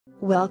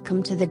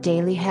Welcome to the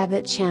Daily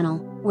Habit channel,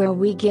 where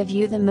we give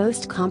you the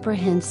most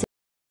comprehensive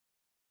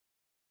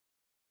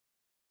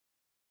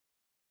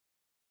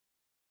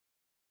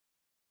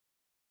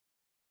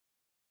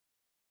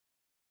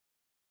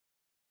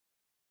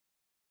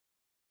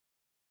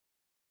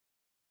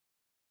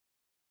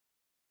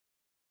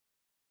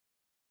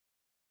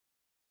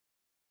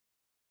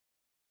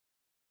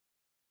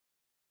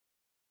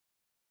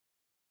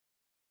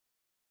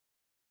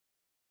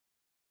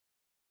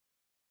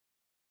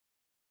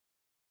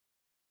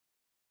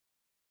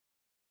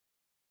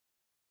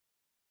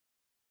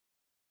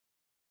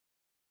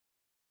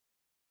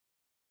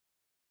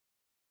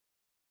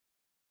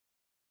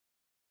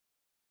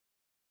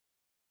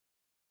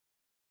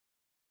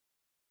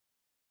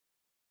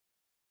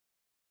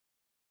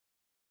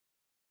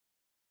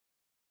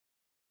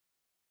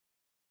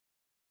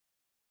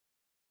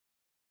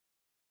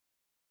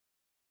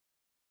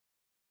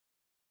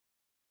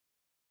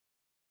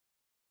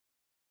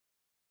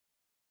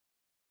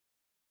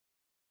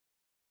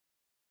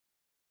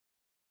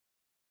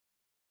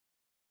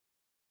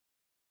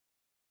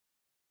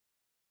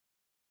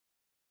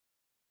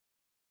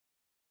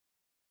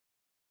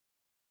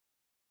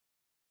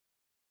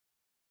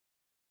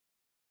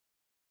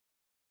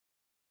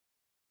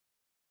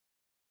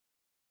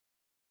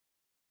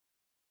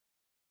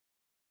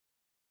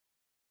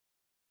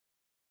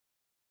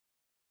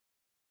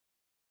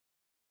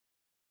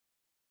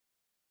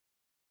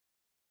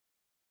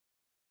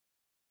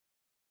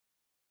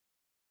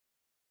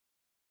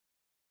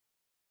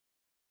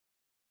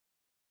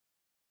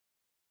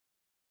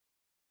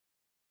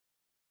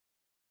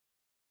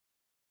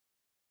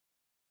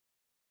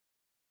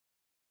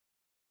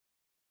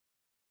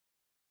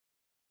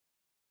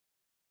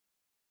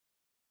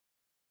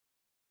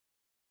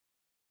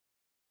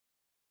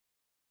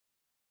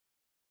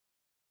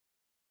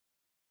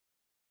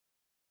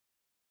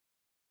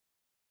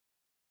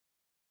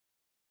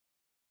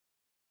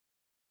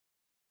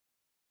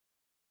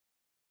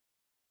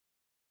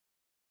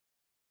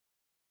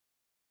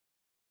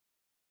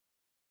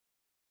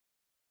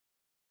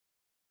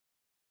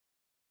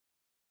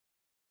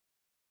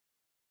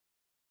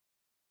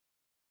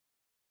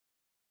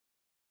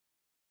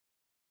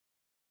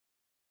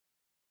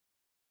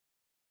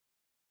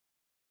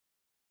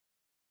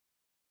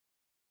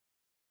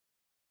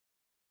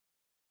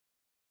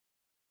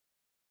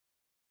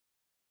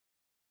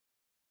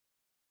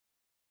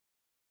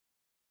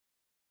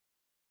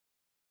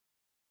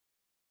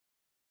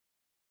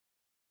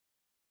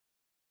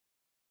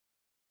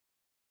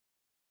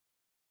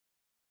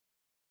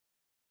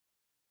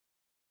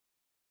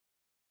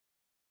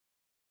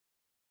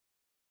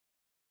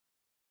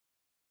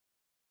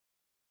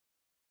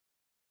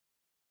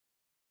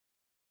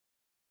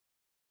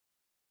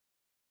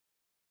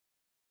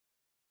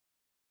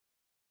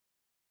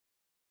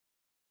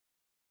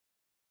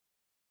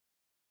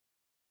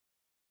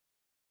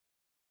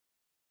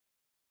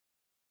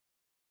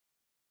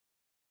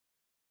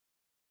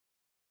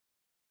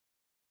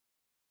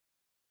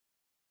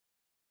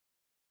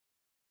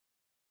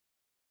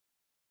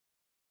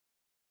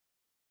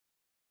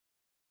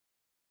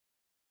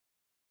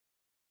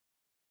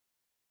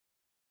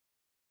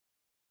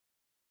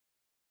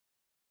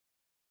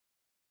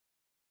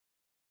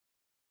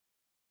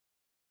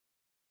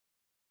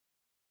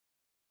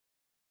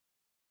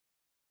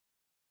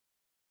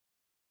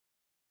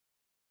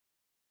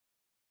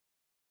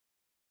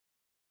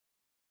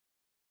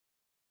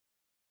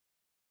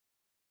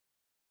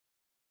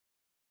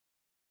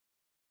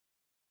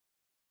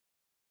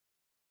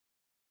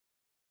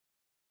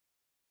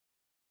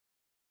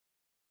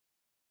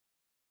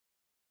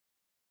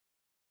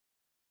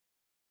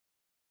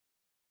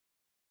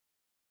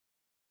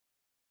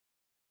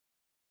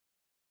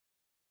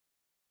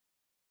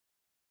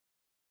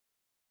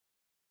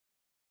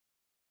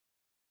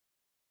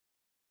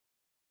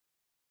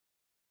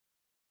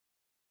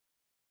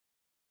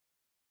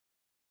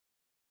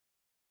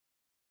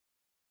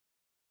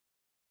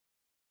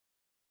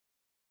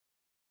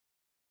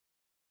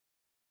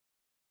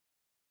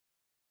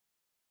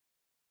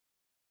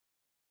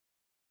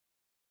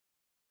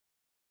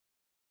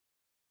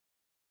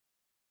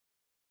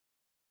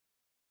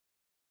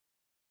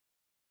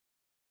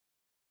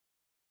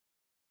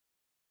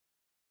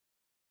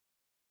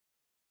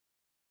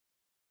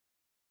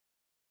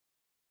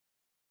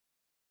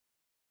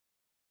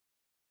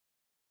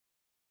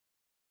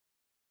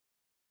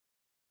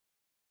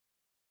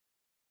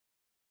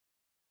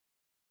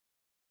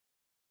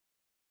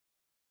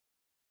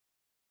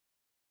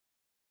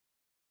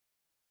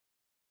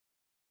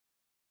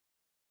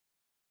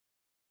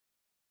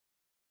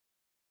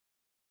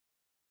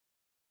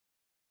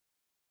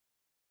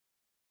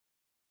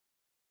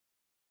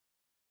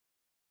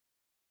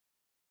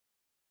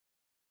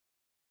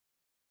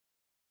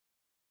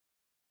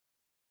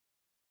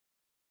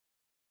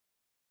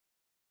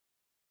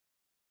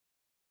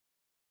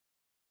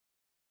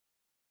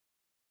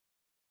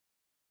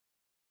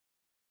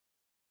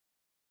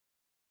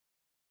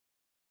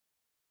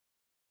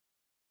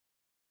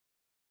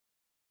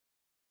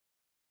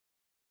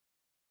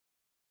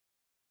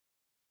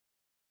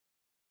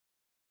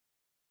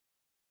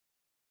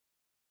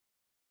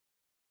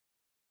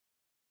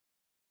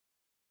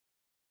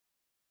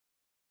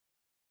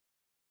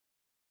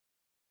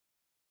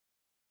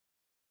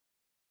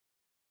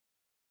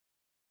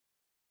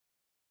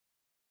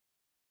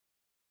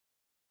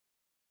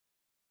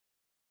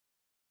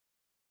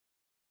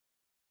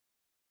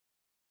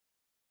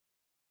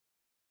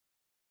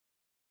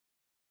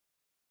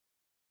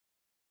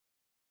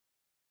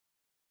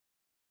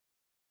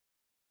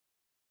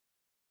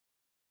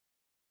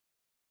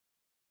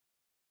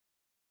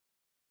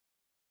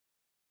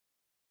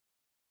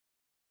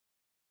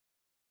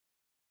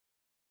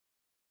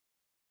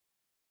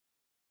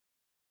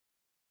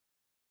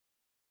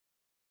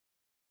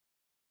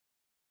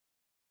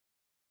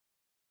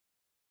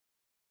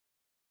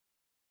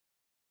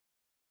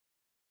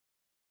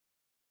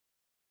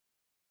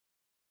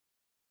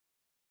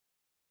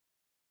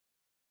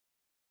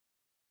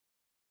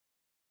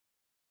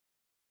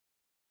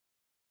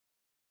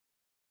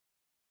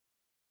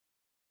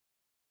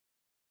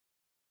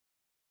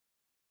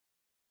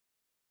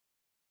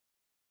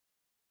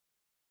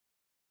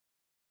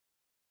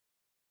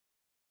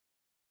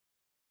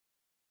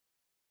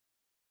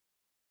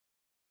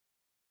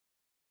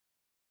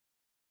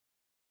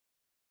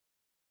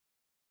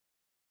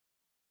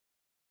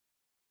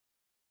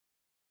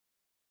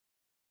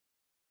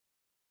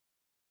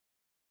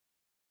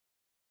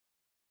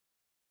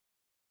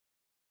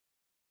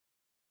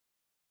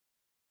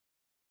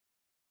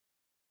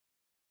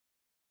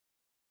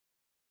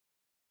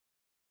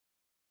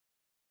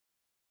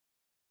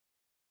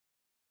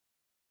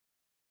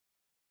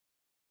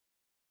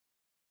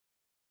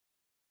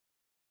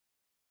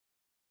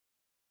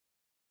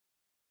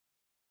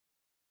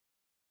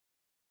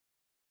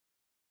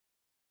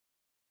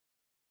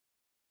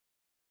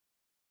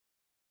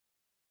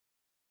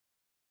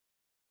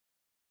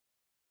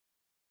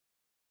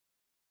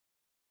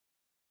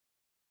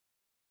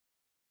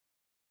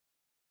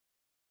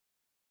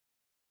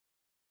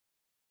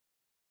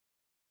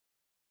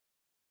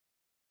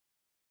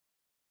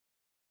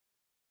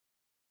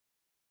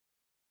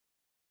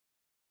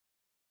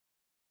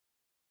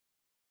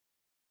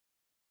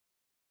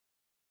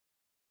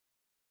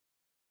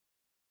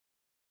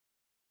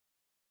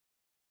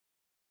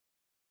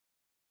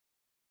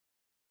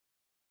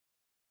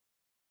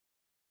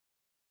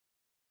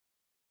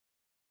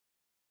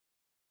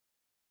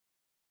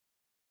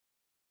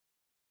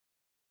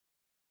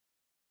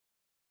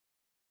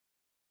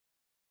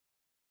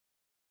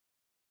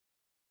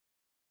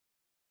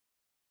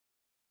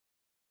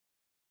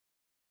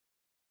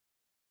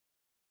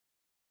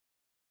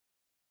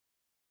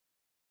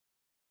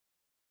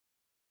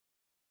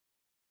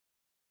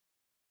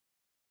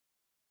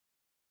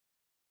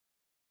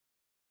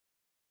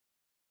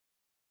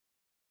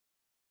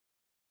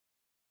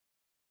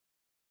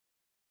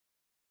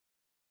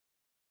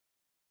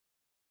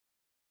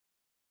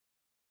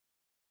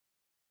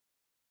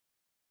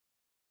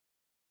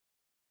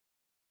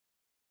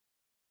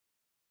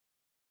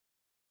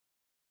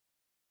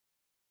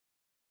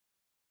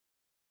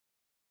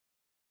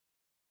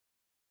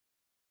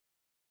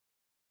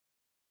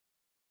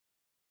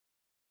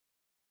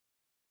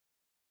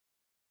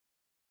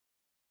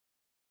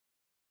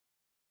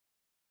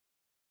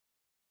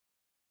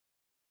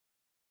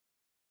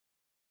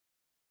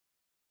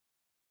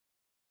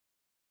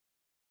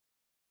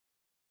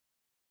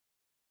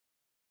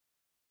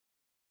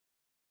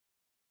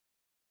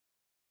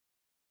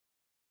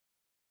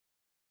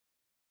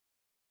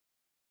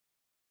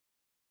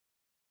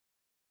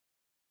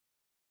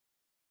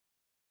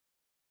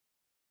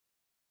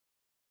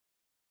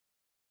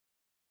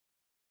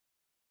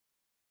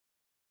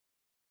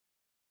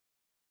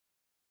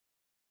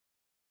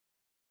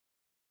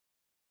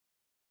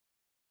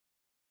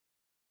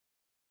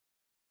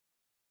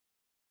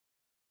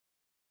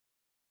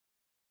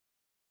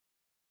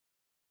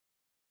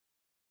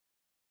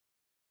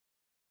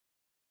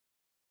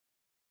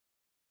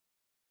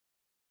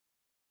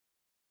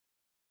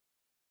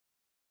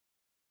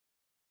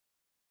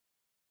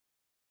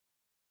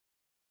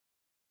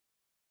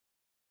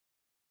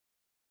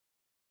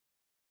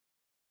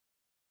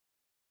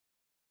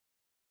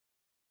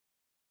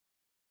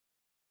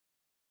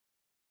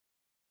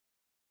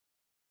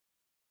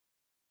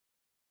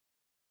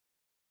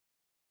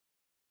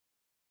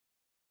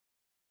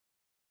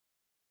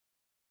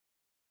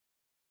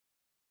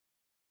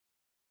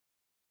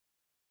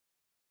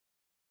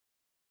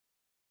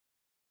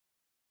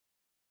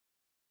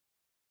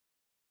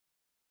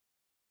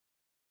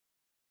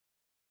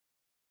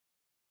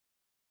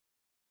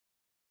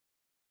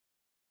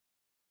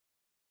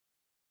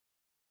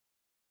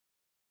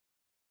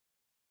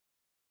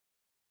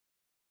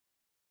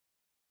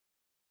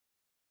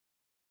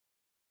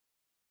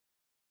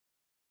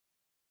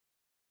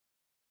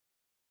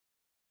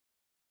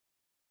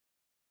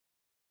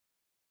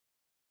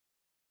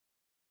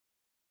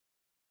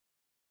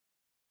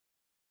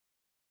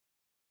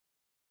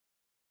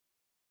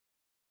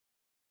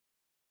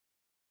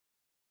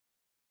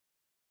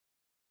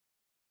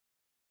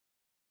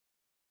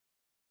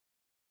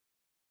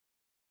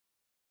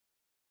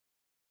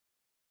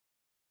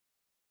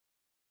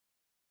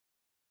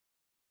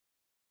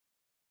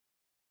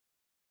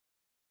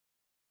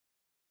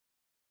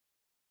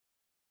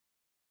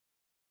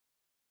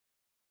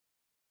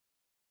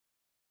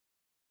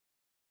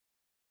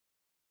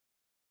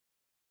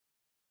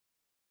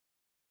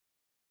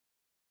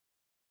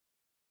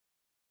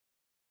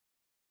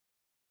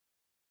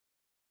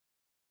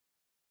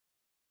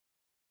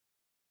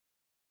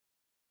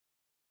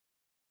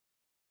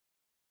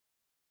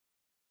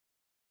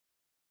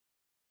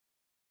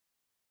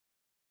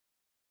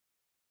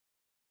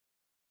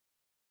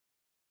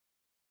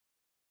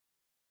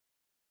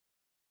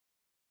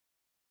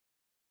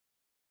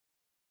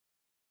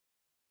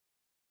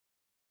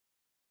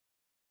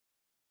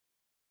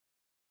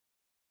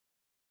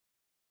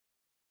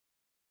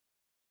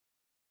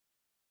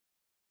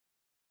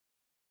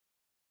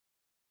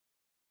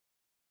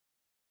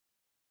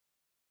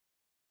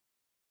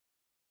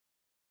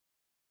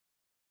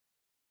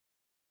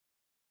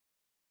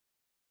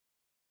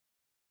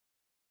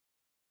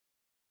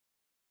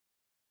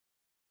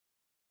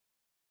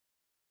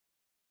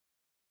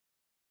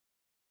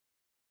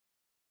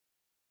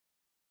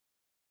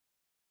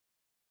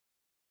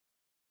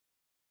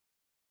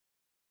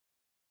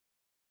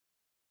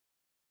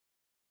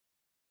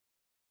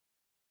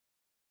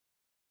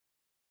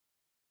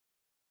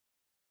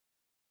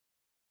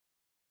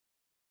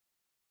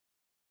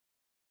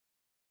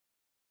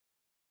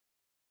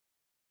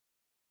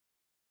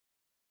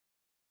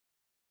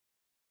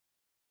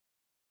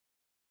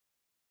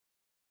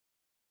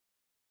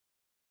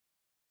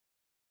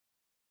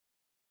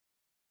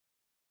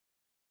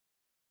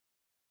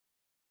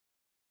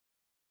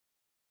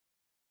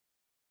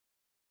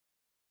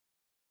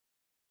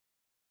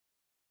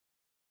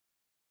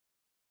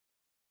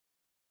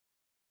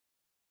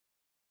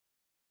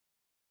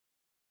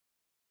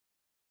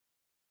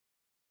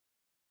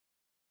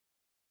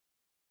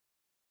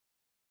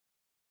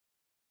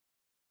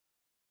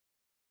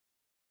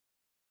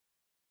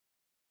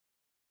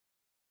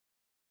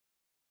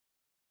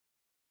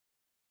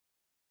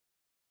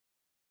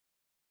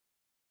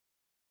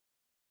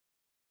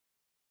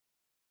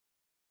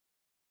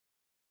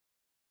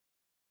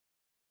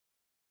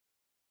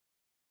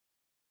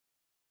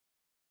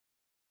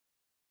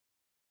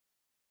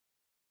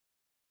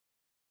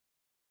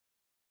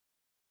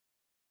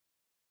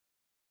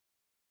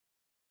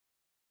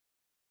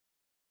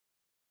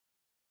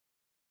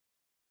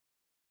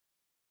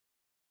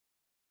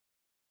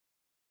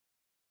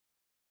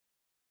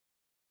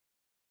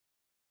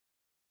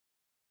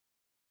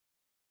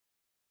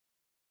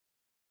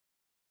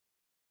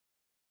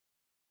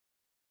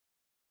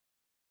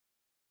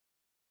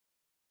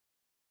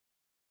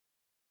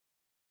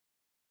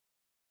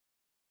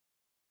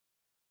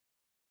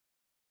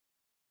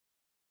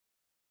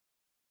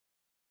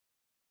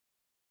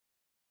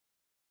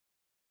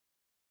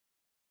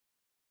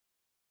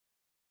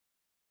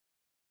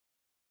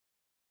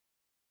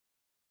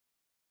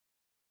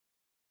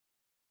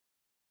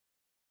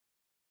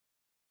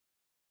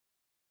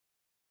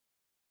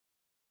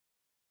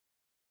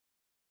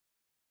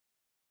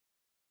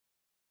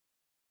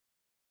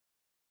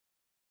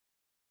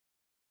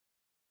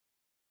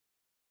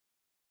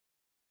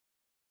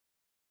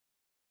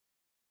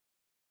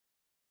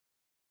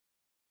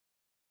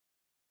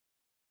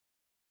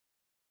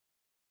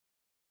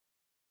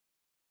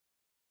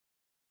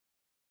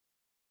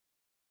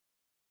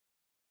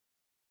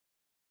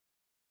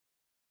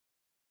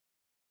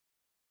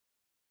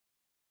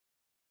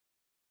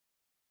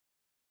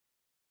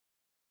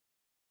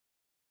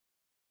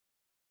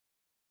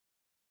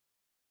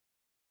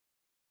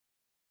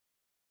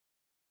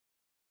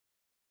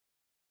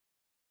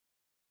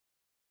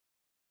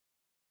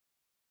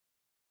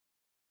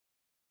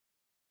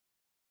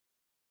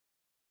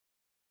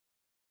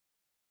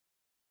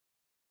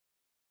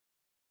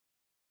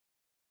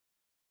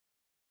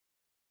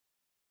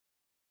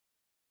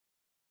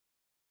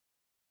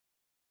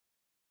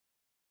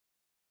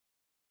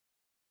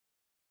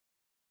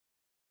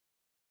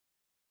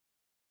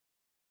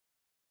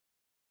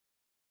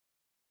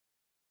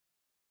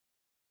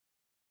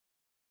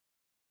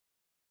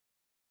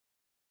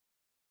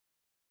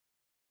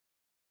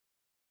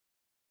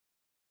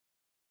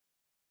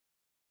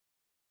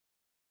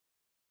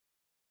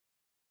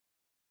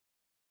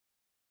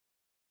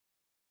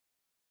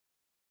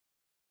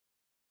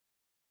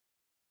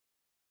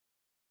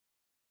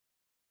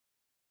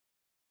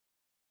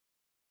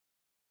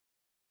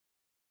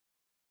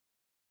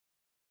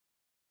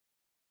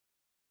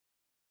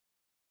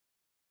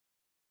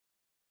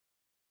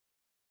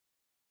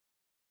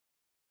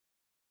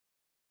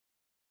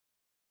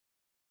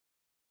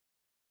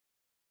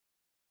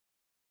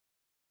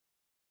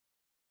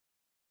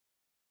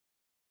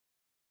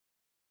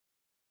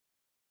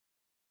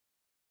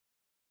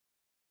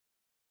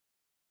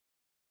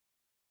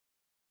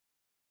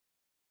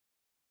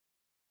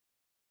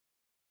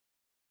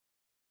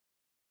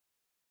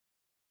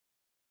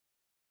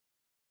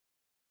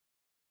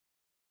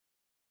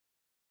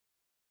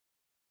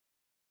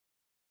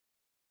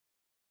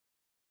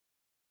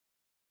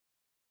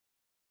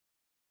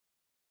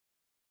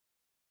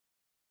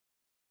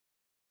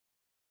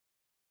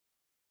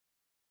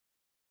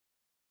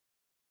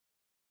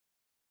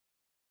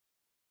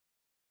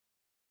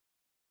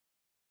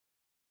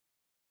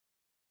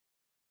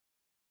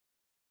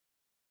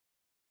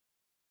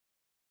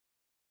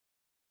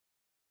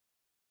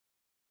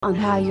on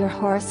how your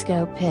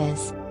horoscope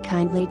is,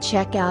 kindly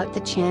check out the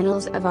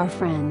channels of our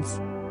friends.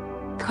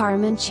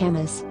 Carmen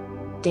Chema's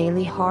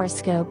Daily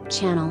Horoscope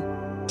Channel,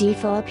 The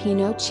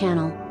Filipino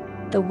Channel,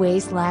 The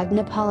Ways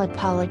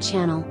Lagnapalapala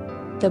Channel,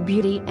 The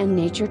Beauty and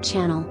Nature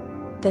Channel,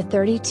 The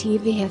 30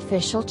 TV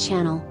Official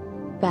Channel,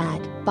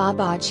 Bad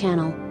Baba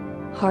Channel,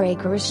 Hare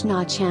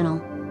Krishna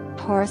Channel,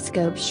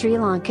 Horoscope Sri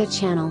Lanka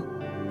Channel,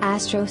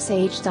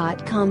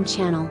 AstroSage.com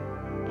Channel,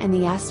 and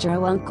the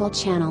Astro Uncle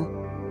Channel.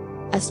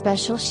 A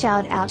special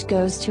shout out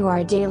goes to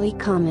our daily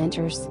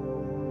commenters: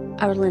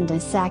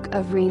 Arlinda Sack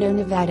of Reno,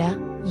 Nevada,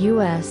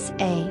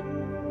 USA,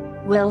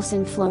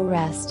 Wilson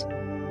Florest,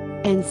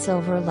 and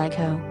Silver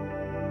Layco.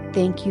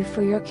 Thank you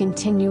for your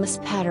continuous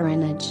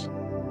patronage.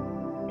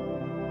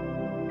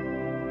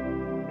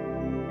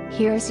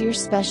 Here's your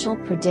special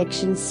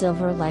prediction,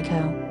 Silver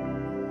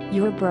Layco.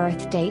 Your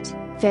birth date,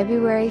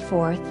 February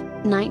 4th,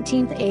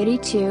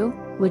 1982,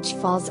 which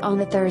falls on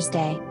a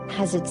Thursday,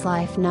 has its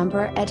life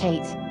number at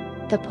 8.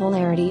 The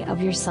polarity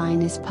of your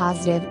sign is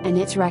positive and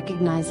its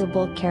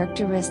recognizable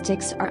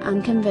characteristics are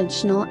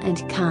unconventional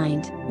and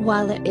kind.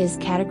 While it is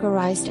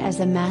categorized as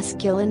a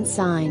masculine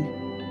sign,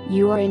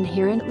 you are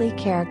inherently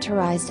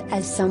characterized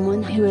as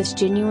someone who is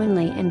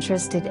genuinely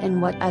interested in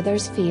what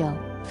others feel,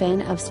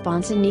 fan of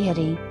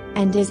spontaneity,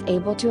 and is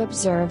able to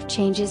observe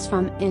changes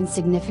from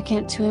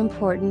insignificant to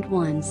important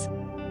ones.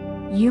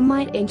 You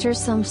might enter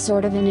some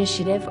sort of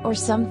initiative or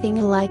something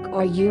alike,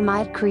 or you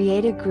might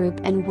create a group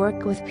and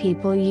work with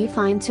people you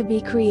find to be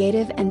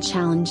creative and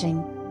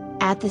challenging.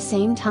 At the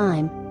same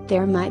time,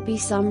 there might be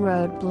some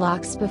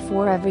roadblocks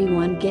before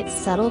everyone gets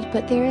settled,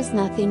 but there is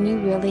nothing you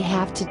really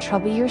have to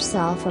trouble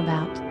yourself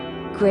about.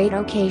 Great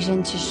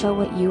occasion to show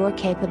what you are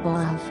capable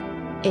of.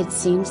 It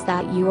seems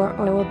that you are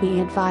or will be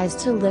advised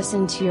to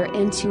listen to your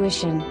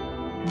intuition.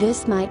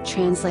 This might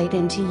translate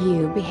into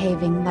you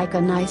behaving like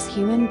a nice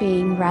human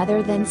being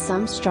rather than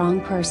some strong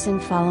person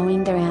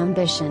following their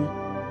ambition.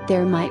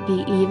 There might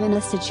be even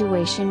a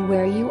situation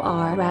where you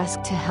are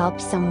asked to help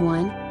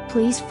someone.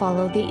 Please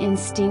follow the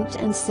instinct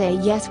and say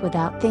yes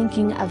without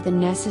thinking of the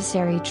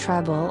necessary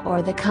trouble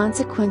or the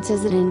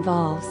consequences it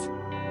involves.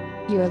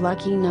 Your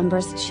lucky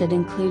numbers should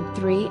include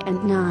 3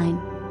 and 9,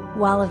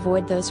 while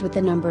avoid those with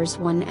the numbers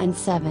 1 and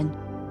 7.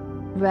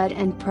 Red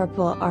and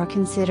purple are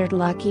considered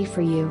lucky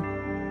for you,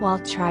 while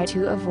try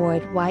to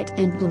avoid white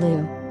and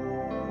blue.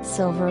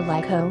 Silver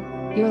Layco,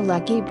 your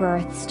lucky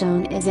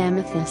birthstone is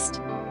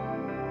amethyst.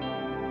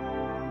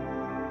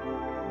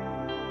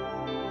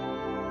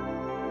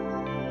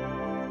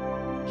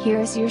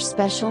 Here's your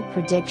special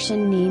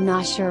prediction,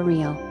 Nina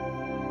Sherrill.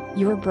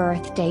 Your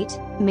birth date,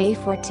 May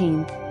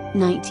 14th,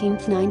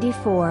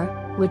 1994,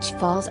 which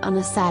falls on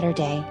a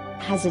Saturday,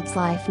 has its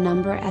life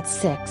number at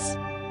 6.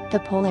 The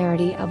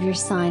polarity of your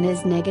sign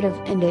is negative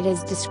and it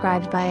is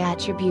described by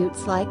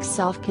attributes like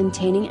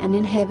self-containing and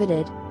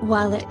inhibited.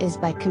 While it is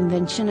by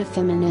convention a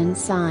feminine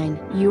sign,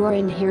 you are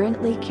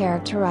inherently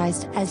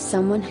characterized as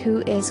someone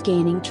who is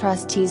gaining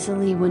trust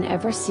easily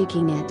whenever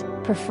seeking it,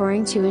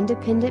 preferring to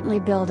independently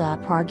build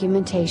up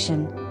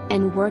argumentation,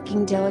 and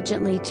working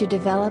diligently to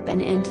develop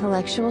an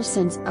intellectual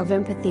sense of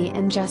empathy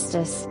and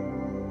justice.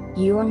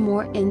 You are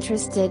more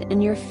interested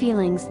in your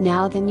feelings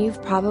now than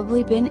you've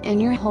probably been in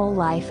your whole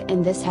life,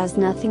 and this has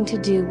nothing to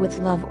do with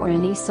love or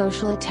any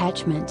social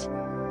attachment.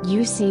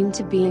 You seem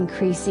to be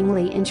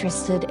increasingly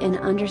interested in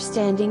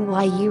understanding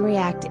why you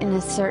react in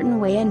a certain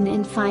way and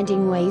in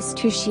finding ways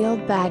to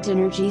shield bad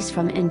energies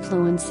from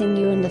influencing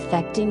you and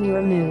affecting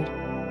your mood.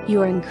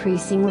 You are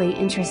increasingly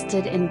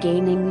interested in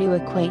gaining new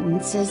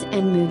acquaintances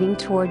and moving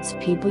towards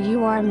people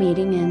you are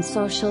meeting in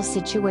social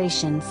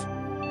situations.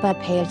 But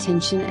pay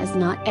attention, as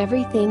not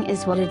everything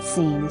is what it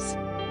seems.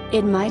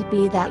 It might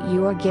be that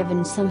you are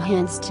given some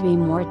hints to be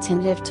more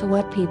attentive to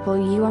what people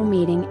you are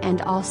meeting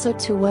and also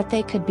to what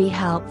they could be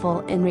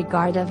helpful in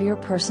regard of your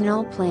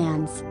personal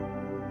plans.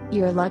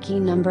 Your lucky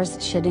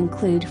numbers should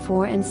include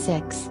 4 and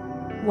 6,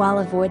 while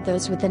avoid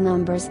those with the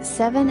numbers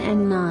 7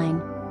 and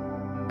 9.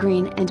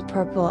 Green and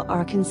purple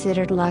are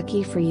considered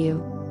lucky for you,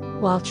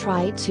 while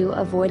try to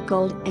avoid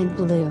gold and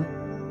blue.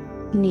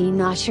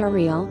 Nina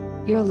Sherrill,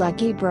 your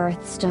lucky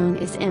birthstone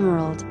is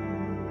emerald.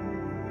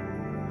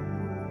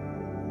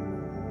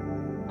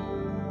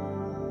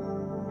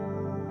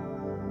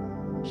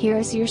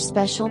 Here's your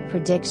special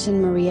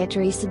prediction, Maria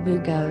Teresa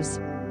Bugos.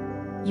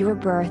 Your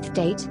birth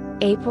date,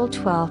 April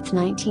 12,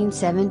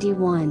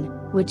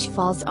 1971, which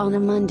falls on a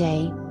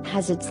Monday,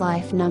 has its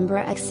life number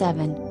at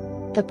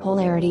 7. The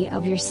polarity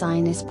of your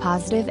sign is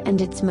positive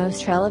and its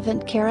most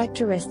relevant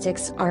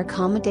characteristics are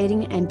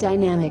accommodating and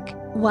dynamic.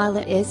 While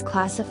it is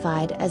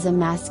classified as a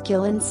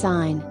masculine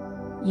sign,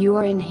 you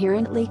are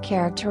inherently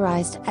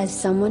characterized as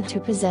someone who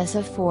possesses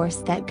a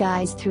force that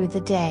guides through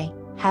the day,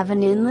 have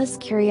an endless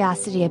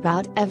curiosity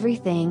about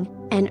everything,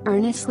 and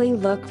earnestly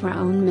look for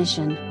own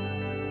mission.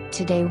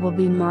 Today will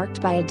be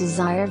marked by a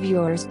desire of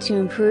yours to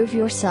improve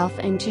yourself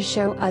and to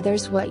show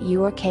others what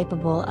you are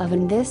capable of,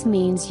 and this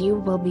means you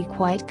will be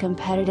quite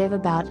competitive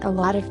about a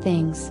lot of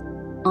things.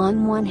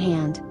 On one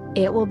hand,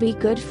 it will be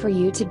good for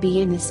you to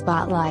be in the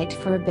spotlight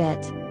for a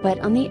bit, But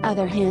on the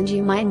other hand,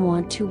 you might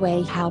want to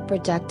weigh how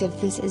productive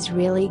this is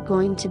really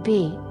going to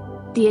be.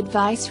 The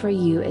advice for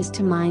you is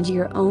to mind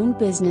your own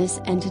business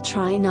and to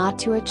try not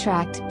to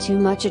attract too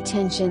much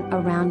attention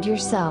around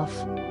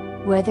yourself.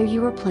 Whether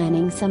you are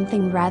planning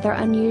something rather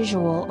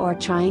unusual or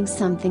trying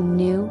something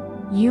new,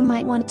 you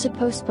might want to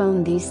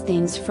postpone these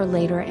things for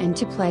later and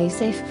to play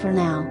safe for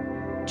now.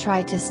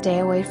 Try to stay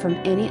away from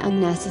any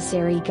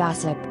unnecessary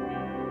gossip.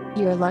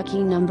 Your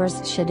lucky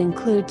numbers should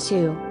include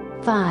 2,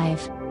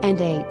 5,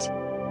 and 8,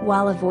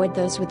 while avoid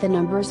those with the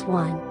numbers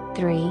 1,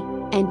 3,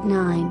 and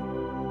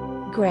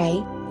 9.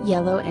 Gray,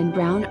 yellow and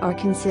brown are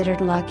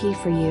considered lucky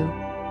for you,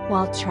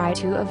 while try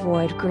to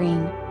avoid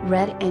green,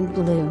 red and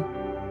blue.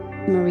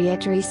 Maria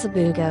Teresa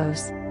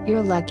Bugos,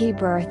 your lucky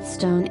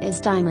birthstone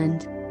is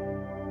diamond.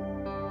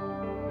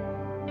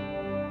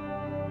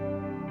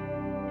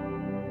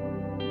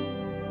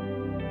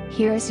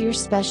 Here's your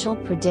special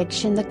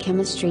prediction: the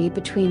chemistry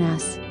between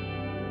us.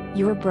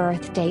 Your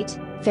birth date,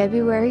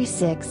 February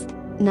 6,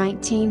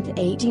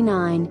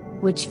 1989,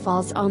 which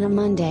falls on a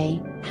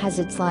Monday, has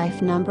its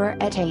life number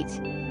at 8.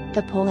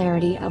 The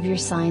polarity of your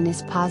sign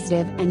is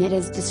positive and it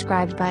is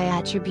described by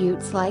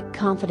attributes like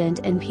confident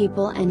in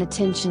people and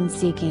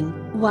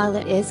attention-seeking, while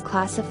it is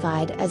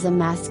classified as a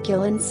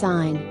masculine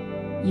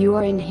sign. You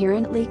are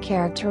inherently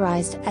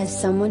characterized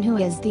as someone who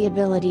has the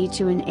ability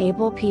to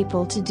enable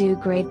people to do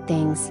great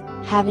things,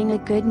 having a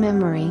good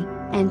memory,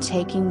 and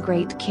taking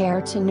great care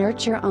to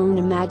nurture your own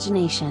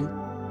imagination.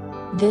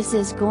 This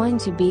is going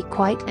to be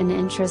quite an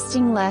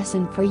interesting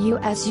lesson for you,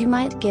 as you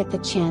might get the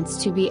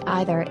chance to be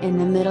either in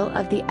the middle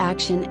of the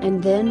action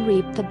and then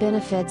reap the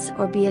benefits,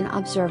 or be an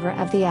observer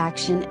of the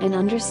action and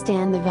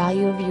understand the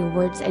value of your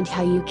words and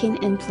how you can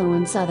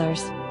influence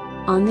others.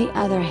 On the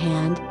other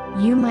hand,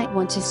 you might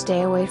want to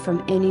stay away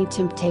from any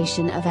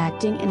temptation of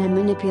acting in a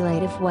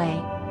manipulative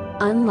way.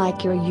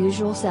 Unlike your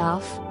usual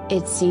self,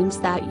 it seems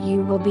that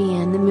you will be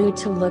in the mood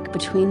to look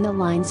between the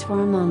lines for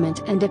a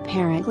moment, and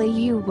apparently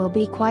you will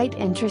be quite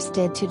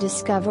interested to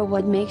discover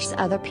what makes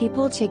other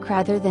people tick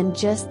rather than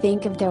just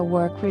think of their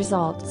work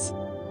results.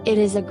 It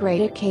is a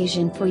great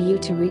occasion for you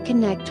to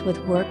reconnect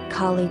with work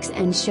colleagues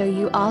and show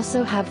you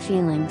also have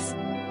feelings.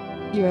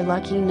 Your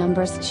lucky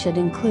numbers should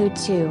include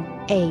 2,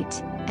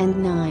 8,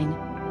 and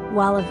 9,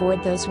 while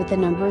avoid those with the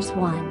numbers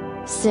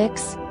 1,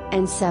 6,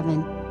 and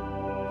 7.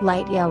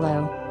 Light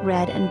yellow,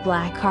 red and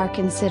black are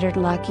considered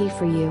lucky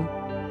for you,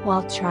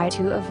 while try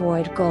to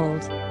avoid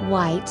gold,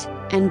 white,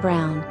 and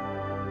brown.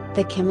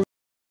 The chemistry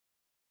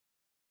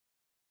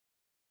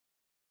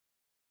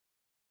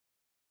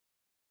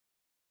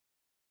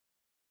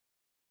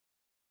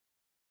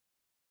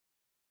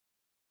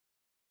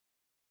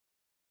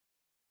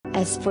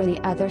As for the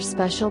other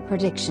special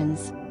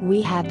predictions,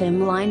 we have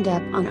them lined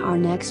up on our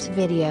next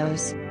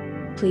videos.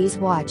 Please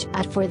watch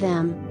out for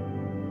them.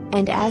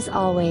 And as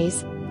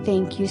always,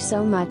 thank you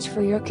so much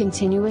for your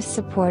continuous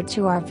support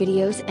to our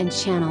videos and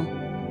channel.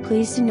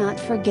 Please do not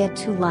forget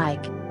to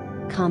like,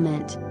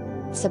 comment,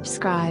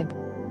 subscribe,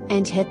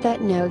 and hit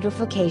that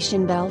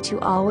notification bell to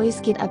always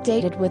get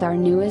updated with our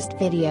newest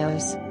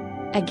videos.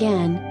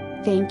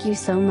 Again, thank you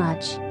so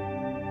much.